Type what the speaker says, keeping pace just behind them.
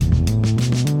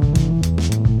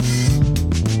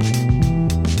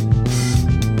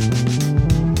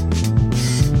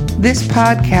This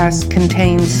podcast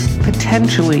contains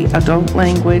potentially adult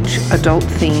language, adult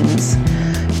themes,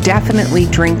 definitely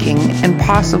drinking, and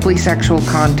possibly sexual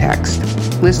context.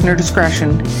 Listener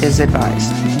discretion is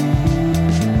advised.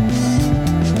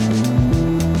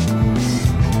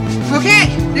 Okay,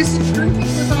 this is Drinking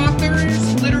with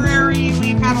Authors, literary.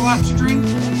 We've had a lot to drink.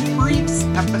 Briefs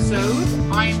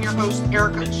episode. I am your host,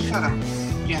 Herkes. Shut up,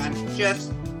 Jen.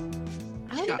 Just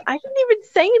I didn't even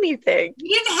say anything.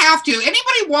 You didn't have to.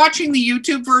 Anybody watching the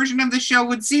YouTube version of the show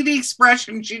would see the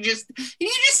expression. You just said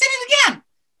it again.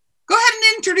 Go ahead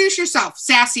and introduce yourself,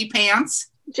 Sassy Pants.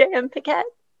 J.M. Paquette.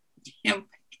 J.M.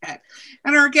 Paquette.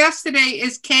 And our guest today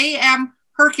is K.M.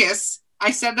 Herkes.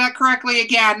 I said that correctly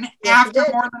again, yes, after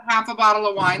more than half a bottle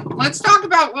of wine. Let's talk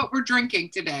about what we're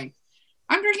drinking today.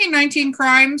 I'm drinking 19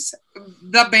 Crimes,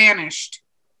 The Banished.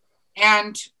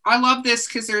 And I love this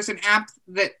because there's an app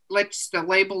that lets the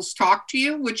labels talk to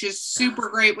you, which is super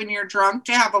great when you're drunk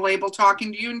to have a label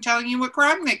talking to you and telling you what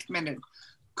crime they committed.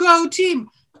 Go team.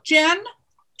 Jen,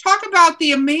 talk about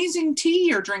the amazing tea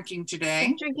you're drinking today.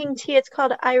 I'm drinking tea. It's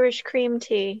called Irish Cream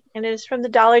Tea, and it is from the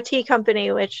Dollar Tea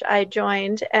Company, which I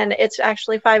joined, and it's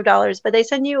actually $5, but they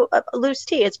send you a loose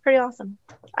tea. It's pretty awesome.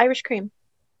 Irish cream.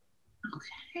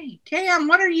 Okay. Cam,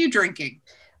 what are you drinking?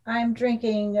 I'm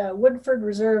drinking Woodford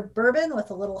Reserve bourbon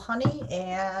with a little honey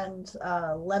and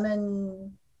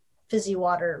lemon fizzy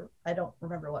water. I don't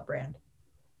remember what brand,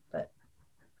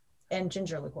 and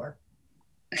ginger liqueur.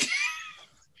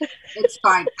 It's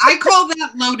fine. I call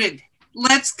that loaded.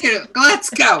 Let's go.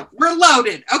 We're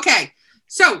loaded. Okay.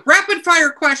 So, rapid fire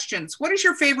questions. What is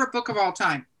your favorite book of all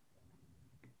time?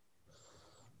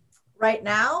 Right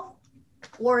now,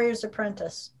 Warrior's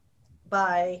Apprentice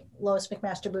by Lois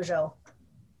McMaster Bujold.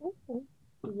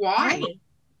 Why?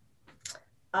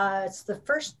 It's the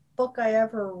first book I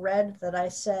ever read that I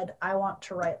said, I want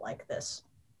to write like this.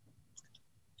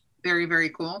 Very, very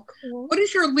cool. What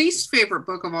is your least favorite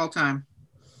book of all time?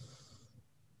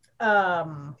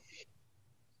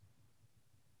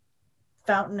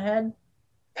 Fountainhead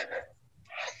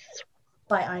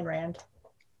by Ayn Rand.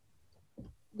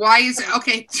 Why is it?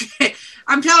 Okay.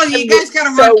 I'm telling you, you guys got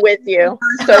to So with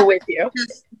you.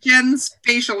 Jen's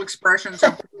facial expressions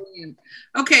are brilliant.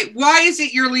 Okay. Why is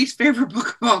it your least favorite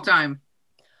book of all time?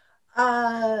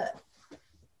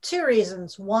 Two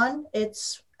reasons. One,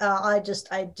 it's I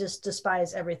just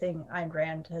despise everything Ayn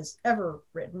Rand has ever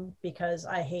written because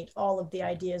I hate all of the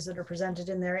ideas that are presented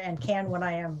in there and can, when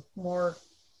I am more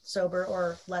sober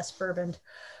or less bourboned,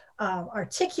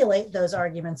 articulate those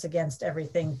arguments against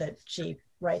everything that she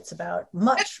writes about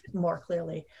much more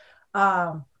clearly.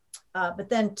 But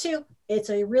then two, it's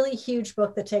a really huge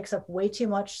book that takes up way too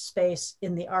much space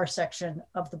in the R section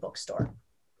of the bookstore.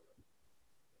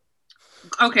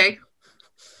 Okay.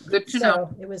 Good to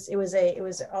know. It was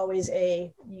always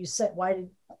you said,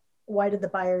 why did the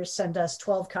buyers send us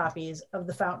 12 copies of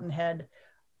the Fountainhead?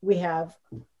 We have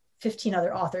 15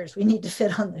 other authors we need to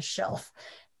fit on the shelf.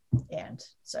 And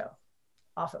so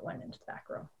off it went into the back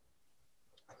room.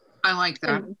 I like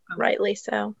that. Rightly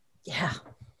so. Yeah.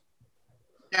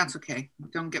 That's okay.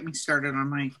 Don't get me started on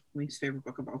my least favorite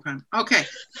book of all time. Okay.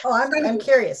 Oh, I'm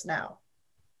curious now.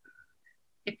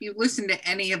 If you listen to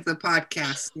any of the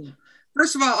podcasts,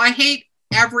 first of all, I hate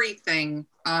everything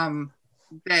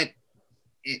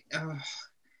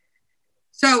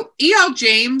So E.L.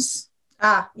 James.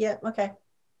 Yeah, okay.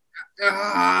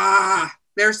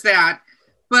 There's that.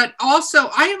 But also,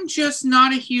 I am just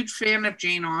not a huge fan of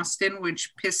Jane Austen,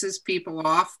 which pisses people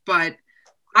off, but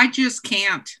I just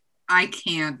can't. I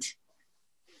can't.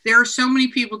 There are so many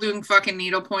people doing fucking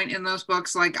needlepoint in those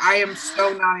books. Like, I am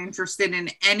so not interested in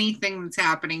anything that's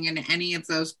happening in any of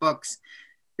those books.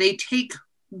 They take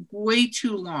way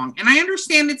too long. And I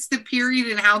understand it's the period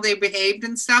and how they behaved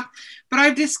and stuff, but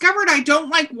I've discovered I don't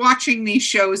like watching these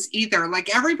shows either.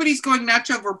 Like, everybody's going nuts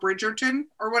over Bridgerton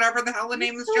or whatever the hell the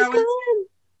name of the show is.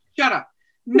 Shut up.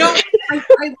 No,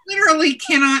 I literally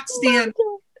cannot stand.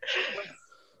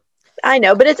 I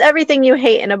know, but it's everything you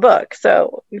hate in a book.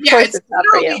 So of course it's not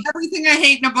for you. Everything I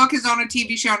hate in a book is on a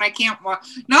TV show and I can't watch.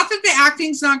 Not that the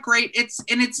acting's not great.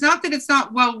 It's not that it's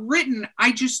not well written.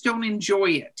 I just don't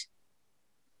enjoy it.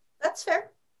 That's fair.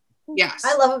 Yes.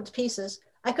 I love it to pieces.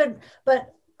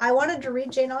 But I wanted to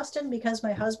read Jane Austen because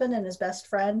my husband and his best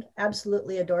friend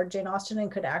absolutely adored Jane Austen and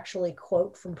could actually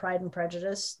quote from Pride and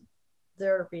Prejudice.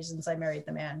 There are reasons I married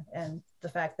the man, and the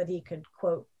fact that he could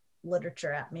quote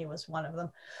literature at me was one of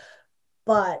them.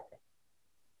 But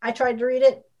I tried to read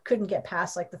it, couldn't get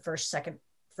past like the first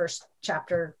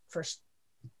chapter,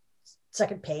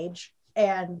 second page.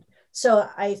 And so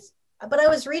I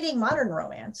was reading modern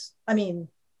romance. I mean,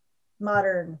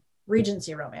 modern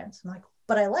Regency romance. I'm like,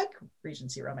 but I like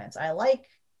Regency romance. I like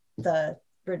the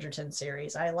Bridgerton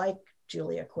series. I like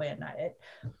Julia Quinn.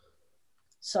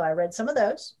 So I read some of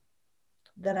those.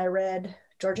 Then I read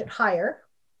Georgette Heyer,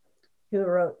 who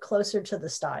wrote Closer to the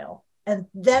Style. And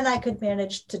then I could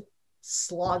manage to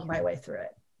slog my way through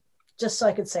it, just so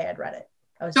I could say I'd read it.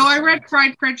 I read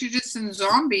Pride, Prejudice, and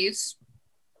Zombies.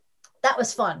 That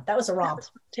was fun. That was a romp.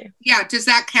 Yeah, does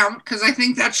that count? Because I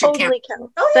think that should Totally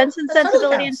count. Oh, yeah, Sense and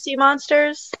Sensibility and Sea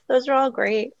Monsters. Those are all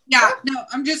great. Yeah, no,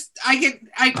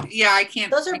 I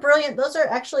can't. Those are brilliant. Those are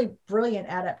actually brilliant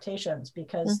adaptations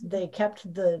because they kept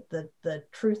the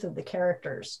truth of the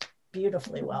characters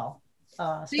beautifully well.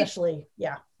 Especially,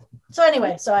 yeah. So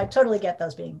anyway, so I totally get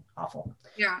those being awful.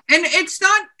 Yeah, and it's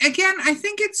not, again, I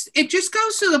think it just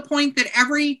goes to the point that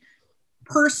every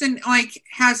person like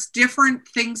has different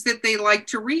things that they like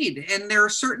to read, and there are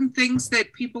certain things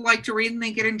that people like to read and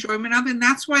they get enjoyment of, and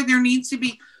that's why there needs to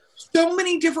be so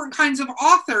many different kinds of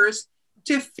authors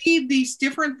to feed these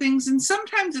different things. And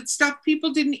sometimes it's stuff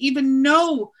people didn't even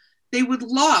know they would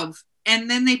love, and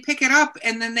then they pick it up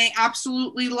and then they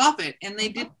absolutely love it, and they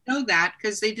didn't know that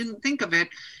because they didn't think of it.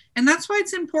 And that's why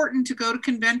it's important to go to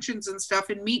conventions and stuff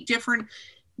and meet different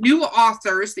new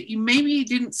authors that you maybe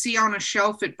didn't see on a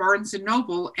shelf at Barnes and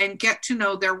Noble and get to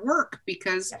know their work,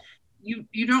 because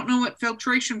you don't know what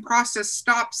filtration process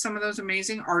stops some of those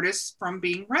amazing artists from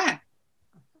being read.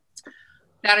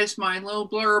 That is my little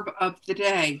blurb of the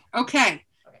day. Okay.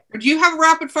 Do you have a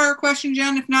rapid fire question,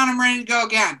 Jen? If not, I'm ready to go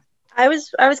again. I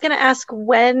was going to ask,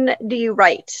 when do you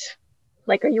write?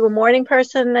 Like, are you a morning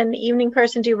person, an evening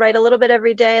person? Do you write a little bit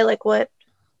every day? Like what?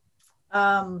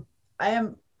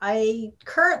 I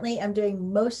currently am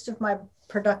doing most of my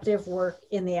productive work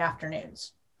in the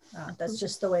afternoons. That's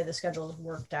just the way the schedule has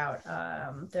worked out.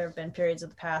 There have been periods of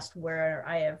the past where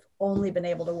I have only been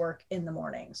able to work in the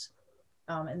mornings.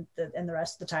 And the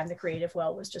rest of the time, the creative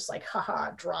well was just like, haha,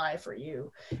 dry for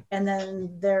you. And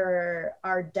then there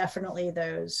are definitely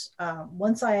those,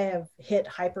 once I have hit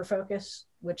hyperfocus,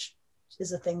 which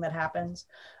is a thing that happens,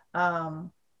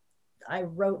 I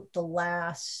wrote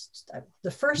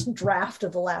the first draft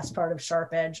of the last part of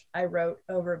Sharp Edge. I wrote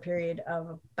over a period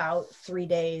of about 3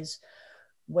 days,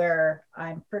 where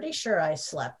I'm pretty sure I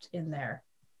slept in there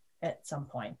at some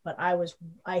point, but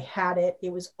I had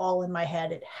it was all in my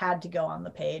head. It had to go on the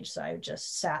page. So I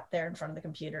just sat there in front of the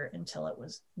computer until it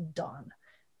was done.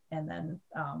 And then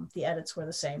the edits were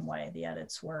the same way. The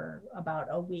edits were about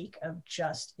a week of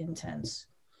just intense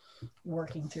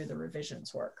working through the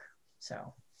revisions work.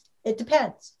 So it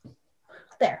depends.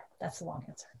 There, that's the long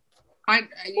answer.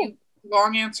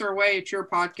 Long answer away. It's your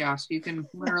podcast. You can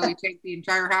literally take the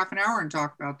entire half an hour and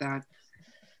talk about that.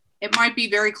 It might be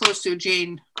very close to a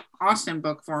Jane Austen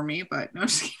book for me, but no,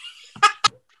 just kidding.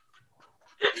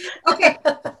 Okay,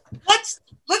 let's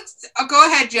go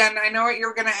ahead, Jen. I know what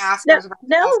you're going to ask.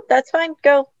 No, that's fine.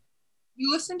 Go.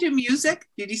 You listen to music?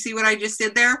 Did you see what I just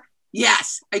did there?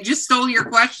 Yes, I just stole your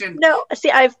question. No,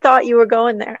 see, I thought you were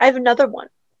going there. I have another one.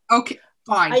 Okay,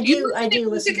 fine. I do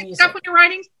listen to music stuff when you're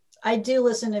writing. I do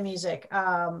listen to music,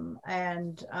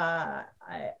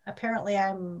 apparently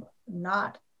I'm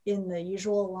not in the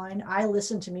usual line. I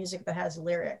listen to music that has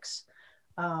lyrics.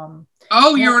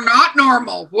 You're not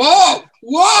normal. Whoa!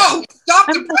 Stop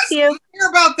the press. Let's hear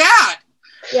about that.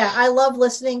 Yeah, I love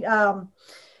listening.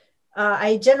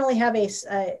 I generally have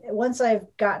once I've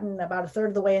gotten about a third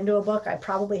of the way into a book, I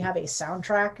probably have a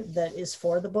soundtrack that is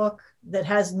for the book that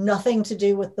has nothing to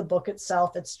do with the book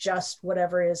itself. It's just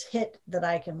whatever is hit that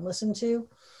I can listen to.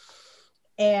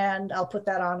 And I'll put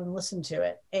that on and listen to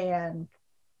it. And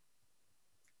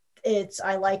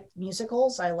I like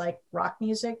musicals, I like rock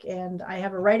music, and I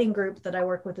have a writing group that I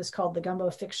work with. Is called the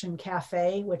Gumbo Fiction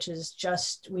Cafe, which is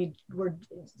just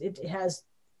it has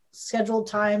scheduled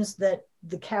times that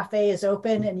the cafe is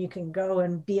open and you can go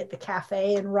and be at the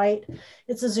cafe and write.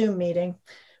 It's a Zoom meeting,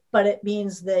 but it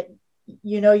means that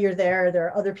you're there. There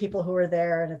are other people who are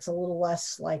there, and it's a little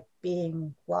less like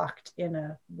being locked in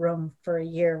a room for a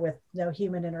year with no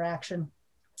human interaction.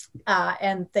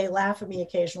 And they laugh at me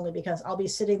occasionally because I'll be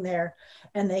sitting there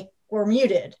and we're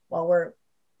muted while we're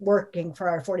working for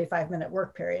our 45-minute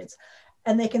work periods,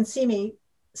 and they can see me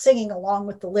singing along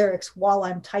with the lyrics while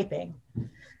I'm typing,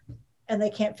 and they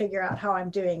can't figure out how I'm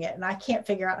doing it, and I can't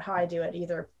figure out how I do it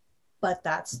either, but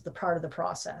that's the part of the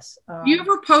process. Do you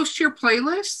ever post your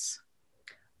playlists?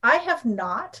 I have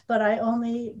not, but I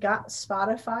only got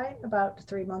Spotify about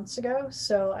 3 months ago,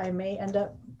 so I may end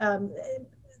up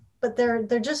but they're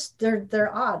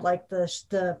odd. Like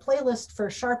the playlist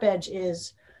for Sharp Edge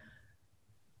is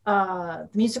the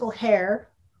musical Hair,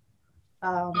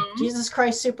 Jesus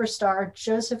Christ Superstar,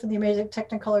 Joseph and the Amazing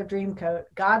Technicolor Dreamcoat,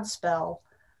 Godspell,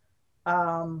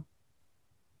 Arlo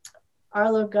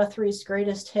Guthrie's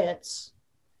Greatest Hits.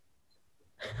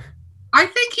 I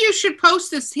think you should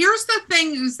post this. Here's the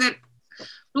thing is that,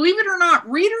 believe it or not,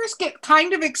 readers get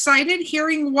kind of excited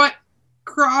hearing what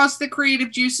caused the creative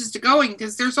juices to going,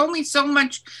 because there's only so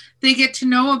much they get to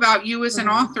know about you as an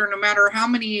author, no matter how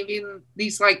many of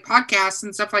these like podcasts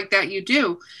and stuff like that you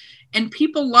do. And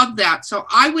people love that. So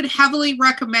I would heavily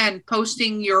recommend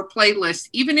posting your playlist,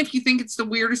 even if you think it's the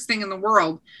weirdest thing in the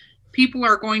world. People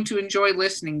are going to enjoy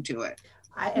listening to it.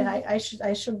 I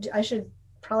should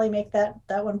probably make that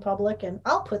one public, and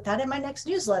I'll put that in my next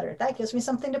newsletter. That gives me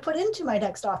something to put into my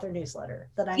next author newsletter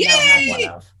that I now have one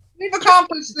of. We've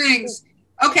accomplished things.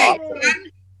 Okay,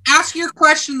 ask your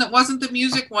question that wasn't the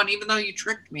music one, even though you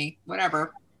tricked me.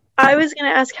 Whatever. I was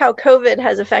going to ask how COVID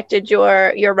has affected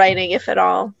your writing, if at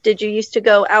all. Did you used to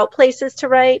go out places to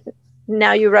write?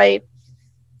 Now you write?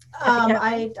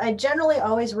 I generally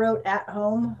always wrote at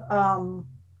home.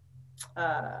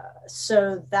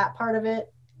 So that part of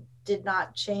it did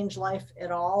not change life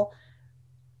at all.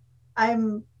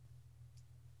 I'm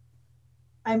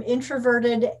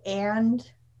introverted and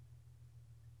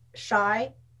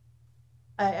shy.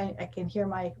 I can hear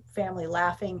my family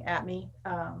laughing at me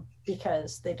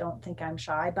because they don't think I'm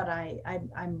shy, but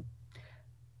I'm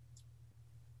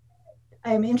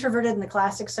introverted in the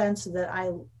classic sense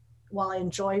that while I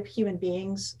enjoy human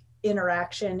beings,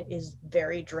 interaction is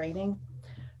very draining.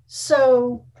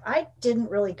 So I didn't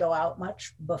really go out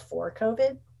much before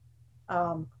COVID.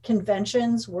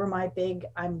 Conventions were my big,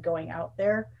 I'm going out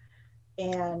there.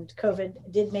 And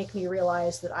COVID did make me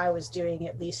realize that I was doing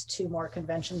at least 2 more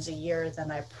conventions a year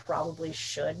than I probably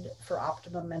should for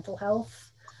optimum mental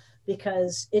health,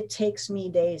 because it takes me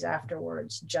days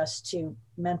afterwards just to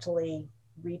mentally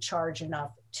recharge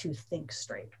enough to think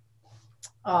straight.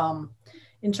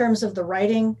 In terms of the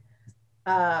writing,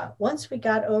 once we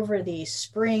got over the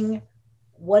spring,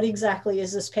 what exactly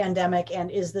is this pandemic and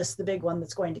is this the big one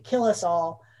that's going to kill us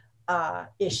all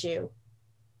issue,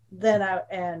 then I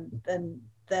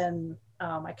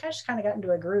just kind of got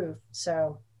into a groove.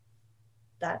 So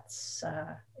that's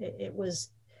it was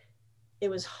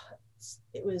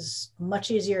much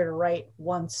easier to write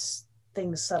once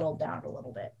things settled down a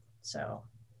little bit. So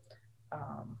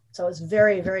it was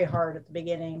very, very hard at the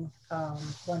beginning.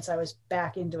 Once I was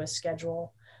back into a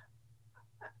schedule,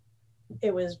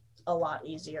 it was a lot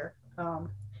easier. It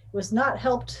was not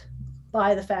helped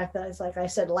by the fact that, like I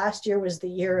said, last year was the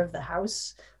year of the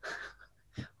house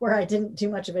where I didn't do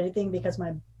much of anything because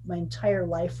my entire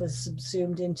life was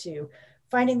subsumed into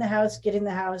finding the house, getting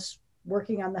the house,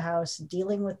 working on the house,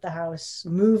 dealing with the house,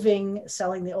 moving,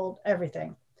 selling the old,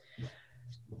 everything.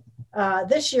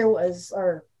 This year was,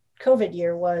 or COVID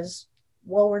year was,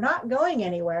 well, we're not going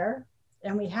anywhere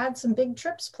and we had some big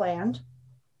trips planned.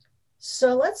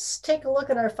 So let's take a look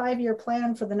at our 5-year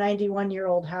plan for the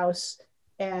 91-year-old house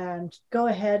and go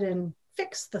ahead and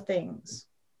fix the things.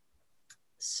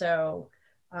 So,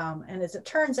 and as it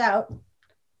turns out,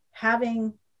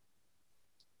 having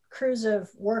crews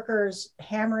of workers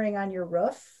hammering on your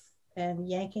roof and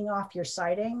yanking off your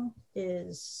siding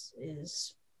is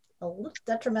a little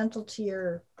detrimental to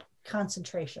your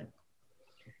concentration.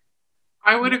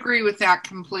 I would agree with that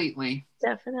completely.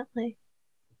 Definitely.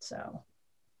 So.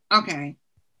 Okay.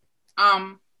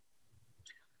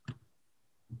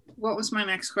 What was my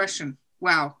next question?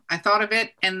 Wow, I thought of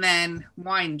it and then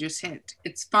wine just hit.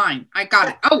 It's fine. I got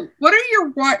it. Oh, what are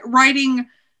your writing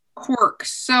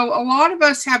quirks? So a lot of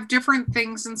us have different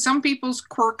things and some people's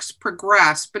quirks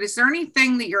progress, but is there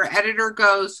anything that your editor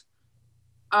goes,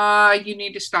 you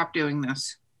need to stop doing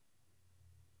this?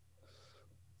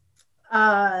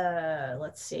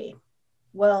 Let's see.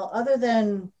 Well, other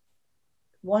than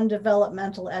one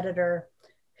developmental editor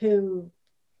who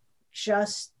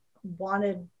just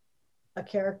wanted a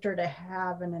character to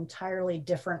have an entirely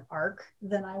different arc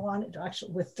than I wanted,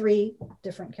 actually with 3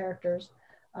 different characters.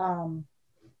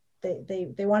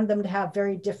 They wanted them to have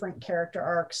very different character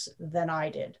arcs than I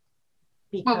did.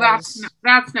 Well, that's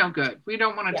no good. We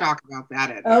don't want to talk about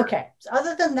that editor. Okay. So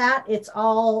other than that, it's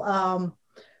all,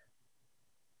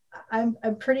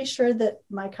 I'm pretty sure that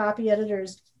my copy editor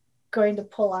is going to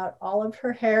pull out all of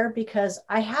her hair because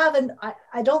I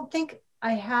don't think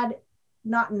I had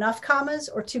not enough commas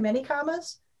or too many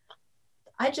commas.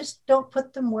 I just don't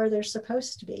put them where they're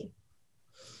supposed to be.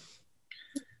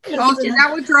 Oh, see,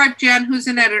 that would drive Jen, who's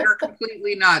an editor,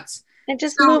 completely nuts. And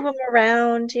just move them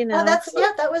around, you know.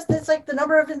 It's like the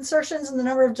number of insertions and the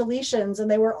number of deletions, and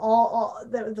they were all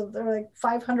there were like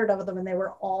 500 of them, and they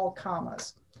were all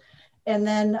commas. And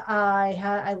then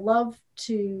I love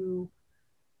to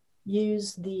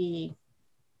use the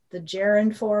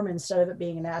gerund form instead of it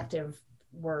being an active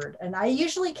word. And I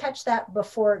usually catch that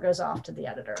before it goes off to the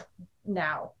editor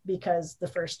now, because the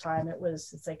first time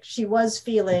it's like she was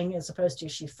feeling as opposed to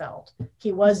she felt.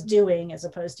 He was doing as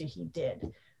opposed to he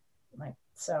did. Like,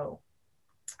 so.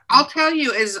 I'll tell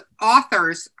you, as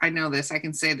authors, I know this, I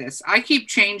can say this. I keep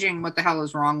changing what the hell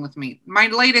is wrong with me. My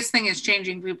latest thing is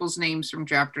changing people's names from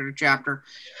chapter to chapter.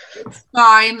 It's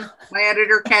fine. My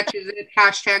editor catches it.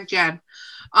 # Jen.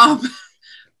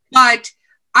 But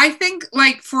I think,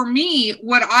 like, for me,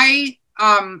 what I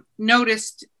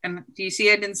noticed, and do you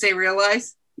see I didn't say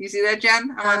realize? You see that,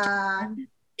 Jen?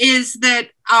 Is that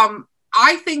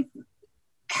I think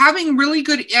having really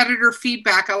good editor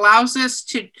feedback allows us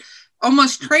to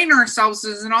almost train ourselves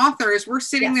as an author as we're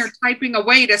sitting there typing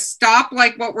away to stop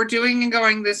like what we're doing and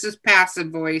going, this is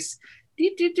passive voice.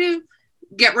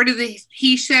 Get rid of the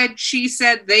he said, she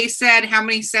said, they said, how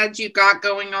many saids you got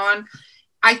going on.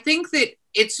 I think that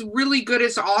it's really good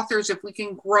as authors if we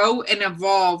can grow and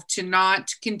evolve to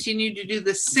not continue to do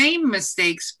the same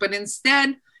mistakes, but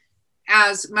instead,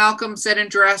 as Malcolm said in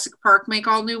Jurassic Park, make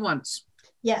all new ones.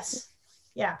 Yes.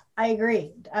 Yeah, I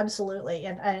agree. Absolutely.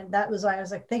 And that was why I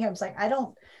was like thinking, I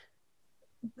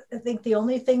think the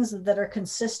only things that are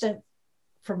consistent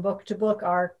from book to book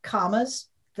are commas,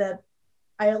 that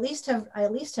I at least have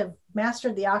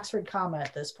mastered the Oxford comma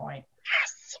at this point.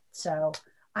 Yes. So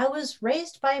I was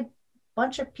raised by a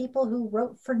bunch of people who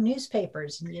wrote for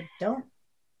newspapers, and you don't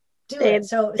do it.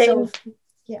 So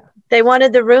yeah. They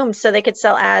wanted the room so they could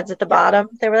sell ads at the bottom.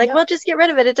 They were like, well, just get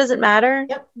rid of it. It doesn't matter.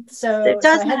 Yep. So it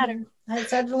does matter. I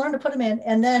had to learn to put them in.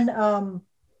 And then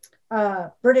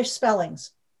British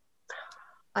spellings.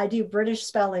 I do British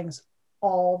spellings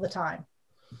all the time.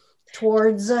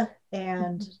 Towards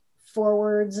and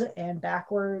forwards and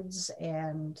backwards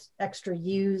and extra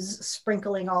U's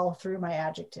sprinkling all through my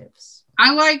adjectives.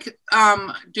 I like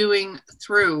doing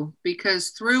through, because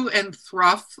through and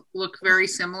thruff look very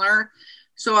similar.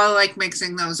 So I like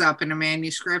mixing those up in a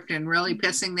manuscript and really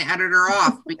pissing the editor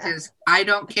off, because I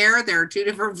don't care. There are 2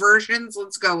 different versions.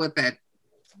 Let's go with it.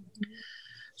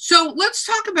 So let's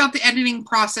talk about the editing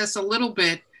process a little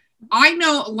bit. I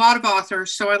know a lot of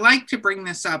authors, so I like to bring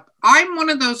this up. I'm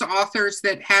one of those authors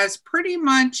that has pretty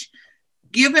much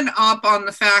given up on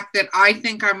the fact that I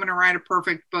think I'm going to write a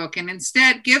perfect book, and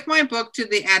instead give my book to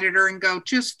the editor and go,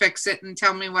 just fix it and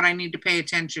tell me what I need to pay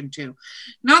attention to.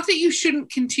 Not that you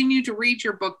shouldn't continue to read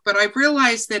your book, but I've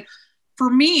realized that for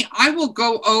me, I will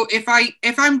go, if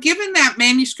I'm given that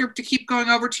manuscript to keep going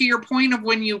over, to your point of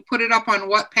when you put it up on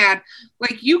Wattpad,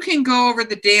 like, you can go over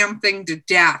the damn thing to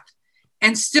death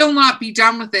and still not be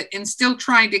done with it and still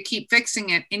trying to keep fixing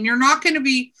it. And you're not going to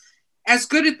be as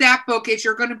good at that book as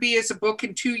you're going to be as a book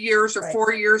in 2 years or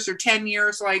 4 years or 10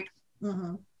 years. Like,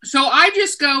 So I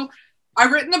just go,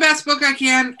 I've written the best book I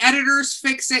can. Editors,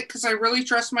 fix it, because I really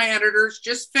trust my editors.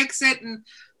 Just fix it and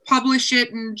publish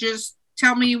it, and just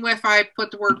tell me if I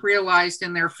put the word realized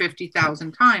in there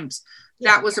 50,000 times.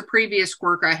 Yeah. That was a previous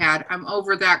quirk I had. I'm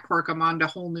over that quirk. I'm on to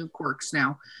whole new quirks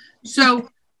now. So,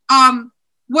 how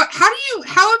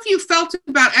have you felt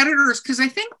about editors? Because I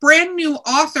think brand new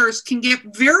authors can get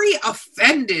very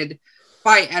offended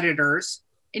by editors,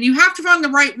 and you have to find the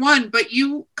right one, but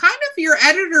your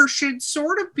editor should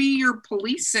sort of be your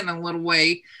police in a little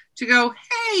way, to go,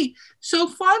 hey, so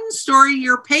fun story,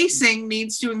 your pacing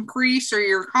needs to increase, or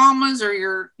your commas, or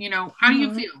your, how do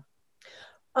you feel?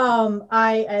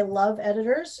 I love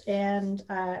editors, and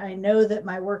I know that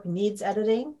my work needs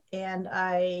editing, and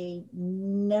I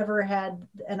never had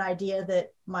an idea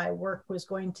that my work was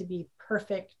going to be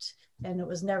perfect and it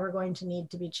was never going to need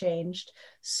to be changed.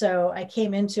 So I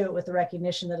came into it with the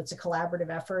recognition that it's a collaborative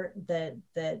effort,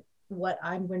 that what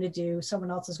I'm going to do,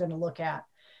 someone else is going to look at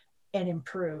and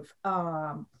improve.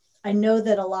 I know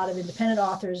that a lot of independent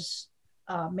authors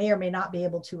may or may not be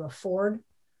able to afford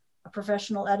a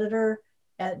professional editor,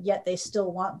 and yet they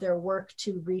still want their work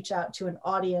to reach out to an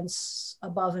audience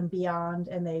above and beyond,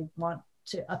 and they want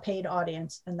a paid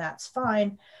audience, and that's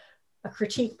fine. A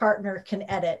critique partner can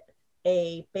edit.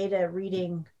 A beta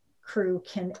reading crew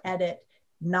can edit.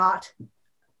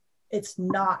 It's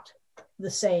not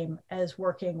the same as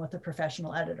working with a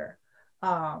professional editor.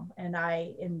 And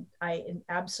I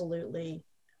absolutely,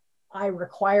 I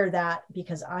require that,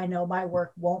 because I know my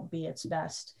work won't be its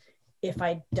best if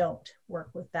I don't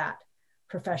work with that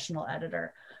professional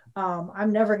editor.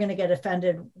 I'm never going to get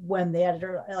offended when the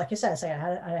editor, like I said,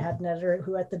 I had an editor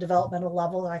who at the developmental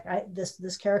level, like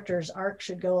this character's arc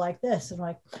should go like this. And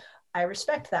like, I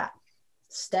respect that.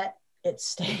 It's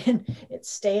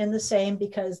staying the same,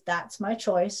 because that's my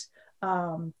choice.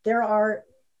 There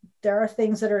are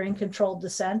things that are in controlled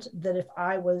dissent that if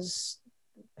I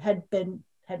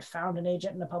had found an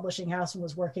agent in a publishing house and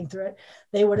was working through it,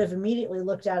 they would have immediately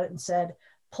looked at it and said,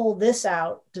 pull this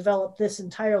out, develop this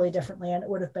entirely differently. And it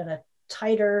would have been a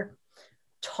tighter,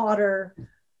 tauter,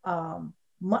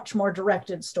 much more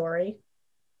directed story.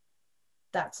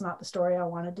 That's not the story I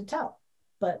wanted to tell.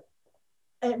 But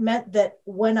it meant that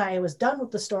when I was done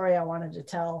with the story I wanted to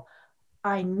tell,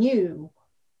 I knew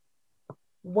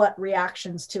what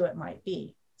reactions to it might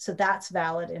be. So that's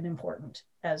valid and important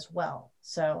as well.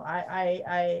 So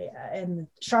I and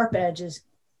Sharp Edge is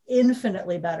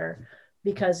infinitely better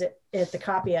because at the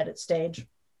copy edit stage,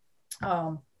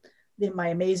 my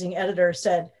amazing editor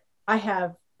said,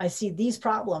 I see these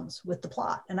problems with the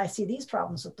plot, and I see these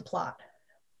problems with the plot.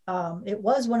 It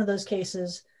was one of those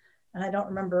cases, and I don't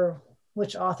remember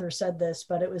which author said this,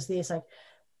 but it was these like,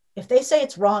 if they say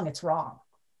it's wrong, it's wrong.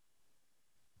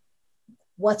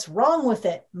 What's wrong with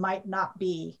it might not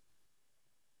be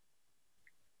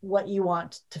what you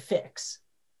want to fix.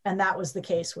 And that was the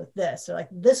case with this. So like,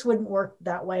 this wouldn't work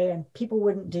that way and people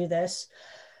wouldn't do this.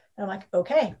 And I'm like,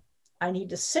 okay, I need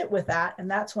to sit with that. And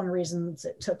that's one of the reasons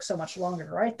it took so much longer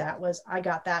to write that was I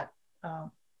got that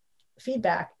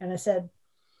feedback. And I said,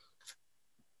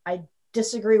 I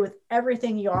disagree with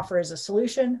everything you offer as a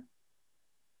solution,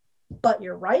 but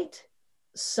you're right.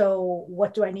 So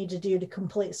what do I need to do to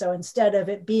complete? So instead of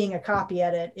it being a copy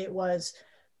edit, it was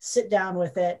sit down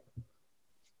with it,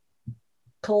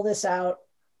 pull this out,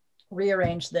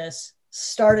 rearrange this,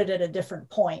 start it at a different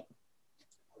point,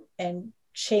 and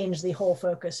change the whole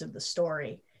focus of the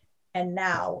story. And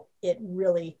now it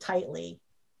really tightly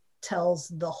tells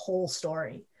the whole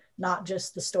story, not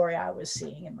just the story I was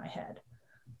seeing in my head.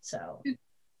 So,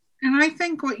 and I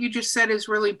think what you just said is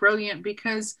really brilliant,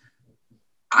 because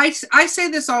I say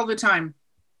this all the time.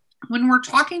 When we're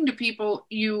talking to people,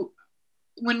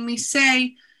 when we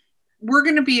say, we're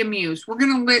going to be amused, we're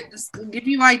going to give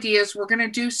you ideas, we're going to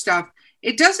do stuff,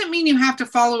 it doesn't mean you have to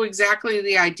follow exactly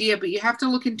the idea, but you have to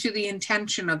look into the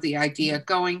intention of the idea,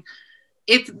 going,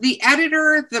 if the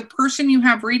editor, the person you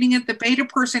have reading it, the beta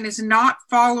person is not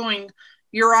following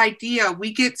your idea,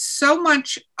 we get so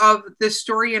much of the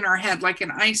story in our head like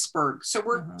an iceberg. So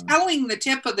we're telling the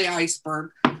tip of the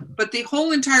iceberg, but the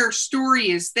whole entire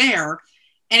story is there.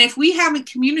 And if we haven't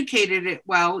communicated it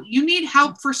well, you need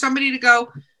help for somebody to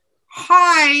go,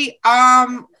 hi,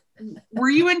 were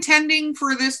you intending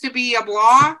for this to be a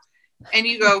blah? And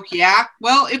you go, yeah.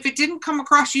 Well, if it didn't come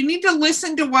across, you need to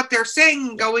listen to what they're saying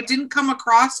and go, it didn't come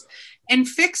across, and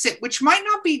fix it, which might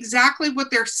not be exactly what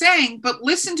they're saying, but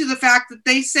listen to the fact that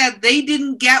they said they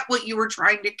didn't get what you were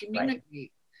trying to communicate.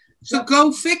 Right. So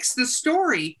go fix the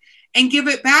story and give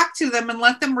it back to them and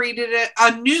let them read it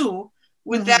anew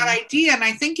with that idea. And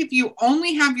I think if you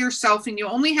only have yourself and you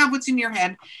only have what's in your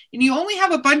head and you only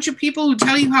have a bunch of people who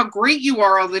tell you how great you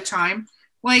are all the time,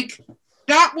 like,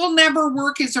 that will never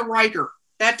work as a writer.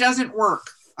 That doesn't work.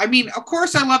 I mean, of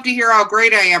course, I love to hear how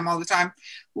great I am all the time.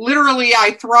 Literally,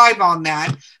 I thrive on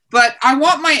that. But I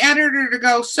want my editor to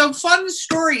go, so fun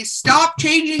story, stop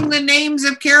changing the names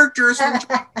of characters from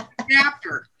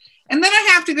chapter. And then I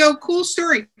have to go, cool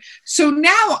story. So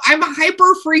now I'm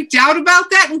hyper freaked out about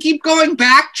that and keep going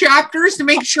back chapters to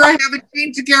make sure I haven't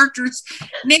changed the character's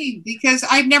name, because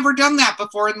I've never done that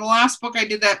before. In the last book, I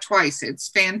did that twice. It's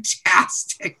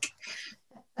fantastic.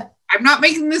 I'm not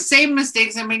making the same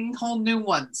mistakes. I'm making whole new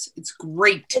ones. It's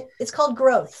great. It's called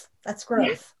growth. That's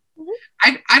growth.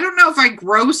 Yeah. I don't know if I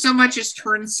grow so much as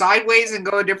turn sideways and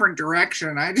go a different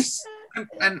direction. I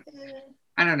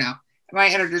don't know. My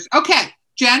editors. Okay.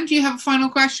 Jen, do you have a final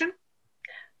question?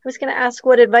 I was going to ask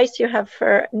what advice you have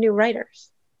for new writers.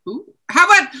 Ooh. How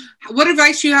about what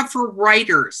advice you have for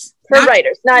writers? For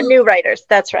writers, not new writers.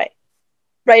 That's right.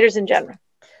 Writers in general.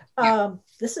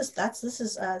 This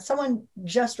is someone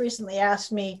just recently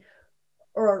asked me,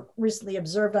 or recently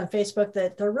observed on Facebook,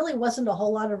 that there really wasn't a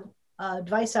whole lot of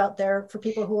advice out there for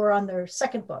people who are on their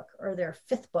second book or their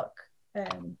fifth book,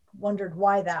 and wondered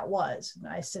why that was.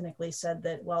 And I cynically said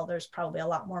that, well, there's probably a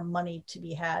lot more money to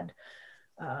be had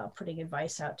putting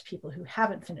advice out to people who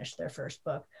haven't finished their first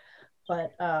book.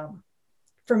 But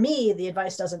for me, the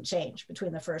advice doesn't change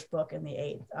between the first book and the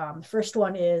eighth. The first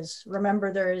one is,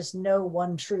 remember, there is no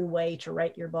one true way to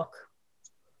write your book.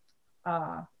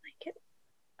 There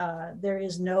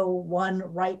is no one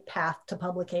right path to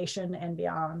publication and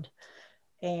beyond.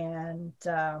 And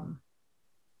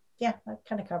yeah, that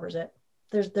kind of covers it.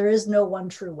 There is no one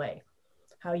true way.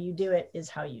 How you do it is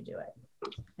how you do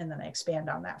it. And then I expand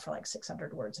on that for like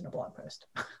 600 words in a blog post.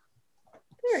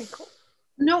 Very cool.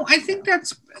 No, I think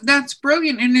that's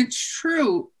brilliant, and it's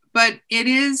true, but it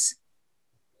is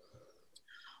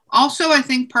Also, I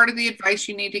think part of the advice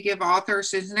you need to give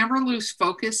authors is never lose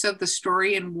focus of the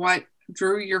story and what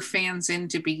drew your fans in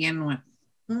to begin with.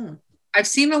 Mm. I've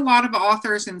seen a lot of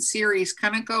authors and series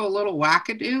kind of go a little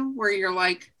wackadoo where you're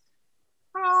like,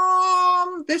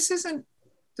 this isn't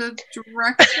the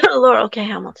direction. Laurel K.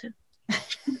 Hamilton.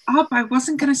 I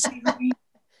wasn't going to say her name.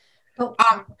 Oh,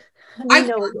 I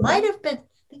might have been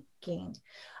thinking.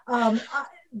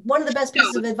 One of the best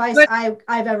pieces of advice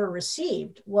I've ever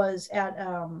received was at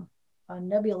a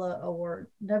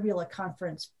Nebula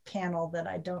conference panel that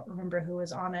I don't remember who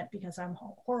was on it because I'm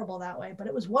horrible that way, but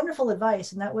it was wonderful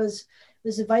advice. And that was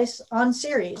this advice on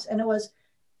series. And it was,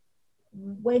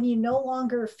 when you no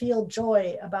longer feel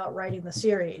joy about writing the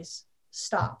series,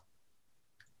 stop.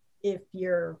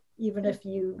 Even if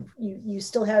you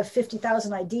still have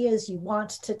 50,000 ideas you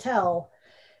want to tell,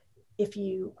 if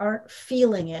you aren't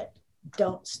feeling it,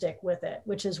 don't stick with it,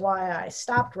 which is why I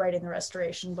stopped writing the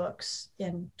Restoration books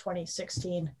in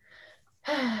 2016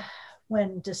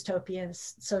 when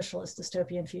socialist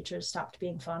dystopian futures stopped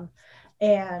being fun,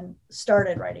 and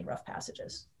started writing Rough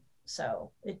Passages.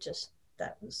 So I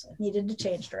needed to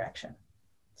change direction.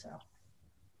 So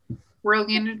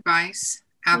brilliant advice.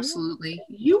 Absolutely.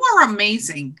 You are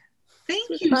amazing.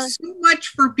 Thank you so much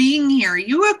for being here.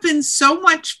 You have been so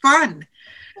much fun.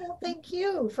 Well, thank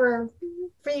you for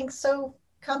being so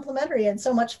complimentary and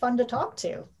so much fun to talk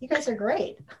to. You guys are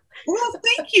great. Well,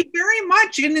 thank you very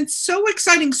much. And it's so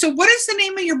exciting. So what is the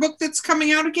name of your book that's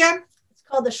coming out again? It's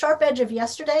called The Sharp Edge of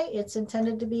Yesterday. It's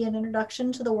intended to be an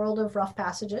introduction to the world of Rough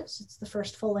Passages. It's the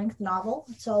first full-length novel.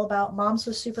 It's all about moms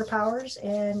with superpowers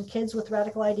and kids with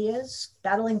radical ideas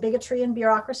battling bigotry and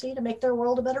bureaucracy to make their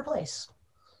world a better place.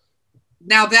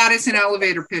 Now that is an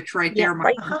elevator pitch right there,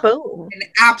 right. Boom. An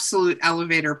absolute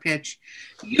elevator pitch.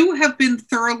 You have been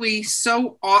thoroughly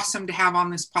so awesome to have on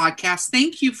this podcast.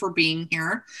 Thank you for being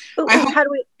here. How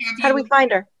do we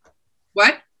find her?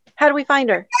 What? How do we find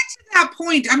her? Get to that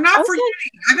point. I'm not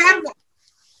forgetting.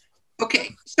 Okay,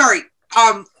 sorry.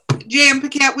 Jan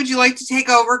Paquette, would you like to take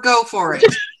over? Go for it.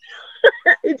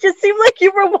 It just seemed like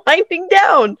you were winding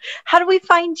down. How do we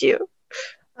find you?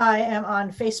 I am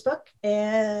on Facebook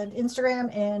and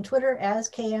Instagram and Twitter as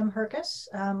KM Herkes.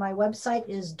 My website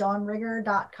is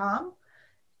dawnrigger.com.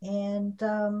 And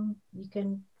you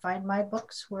can find my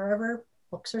books wherever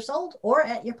books are sold or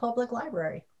at your public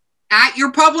library. At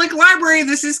your public library.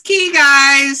 This is key,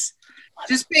 guys.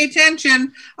 Just pay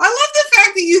attention. I love the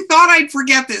fact that you thought I'd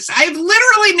forget this. I've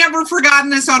literally never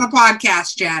forgotten this on a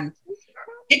podcast, Jen.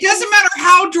 It doesn't matter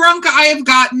how drunk I have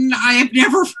gotten. I have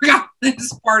never forgotten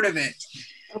this part of it.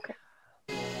 Okay.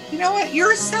 You know what?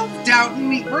 You're self-doubting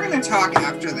me. We're going to talk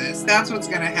after this. That's what's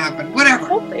going to happen. Whatever.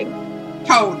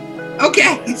 Tone.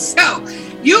 Okay. So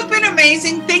you've been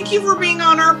amazing. Thank you for being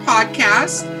on our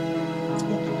podcast.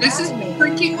 This is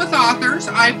Drinking with Authors.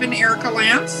 I've been Erica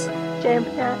Lance. JM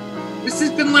Paquette. This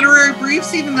has been Literary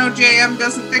Briefs, even though JM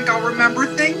doesn't think I'll remember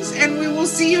things. And we will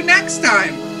see you next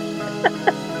time.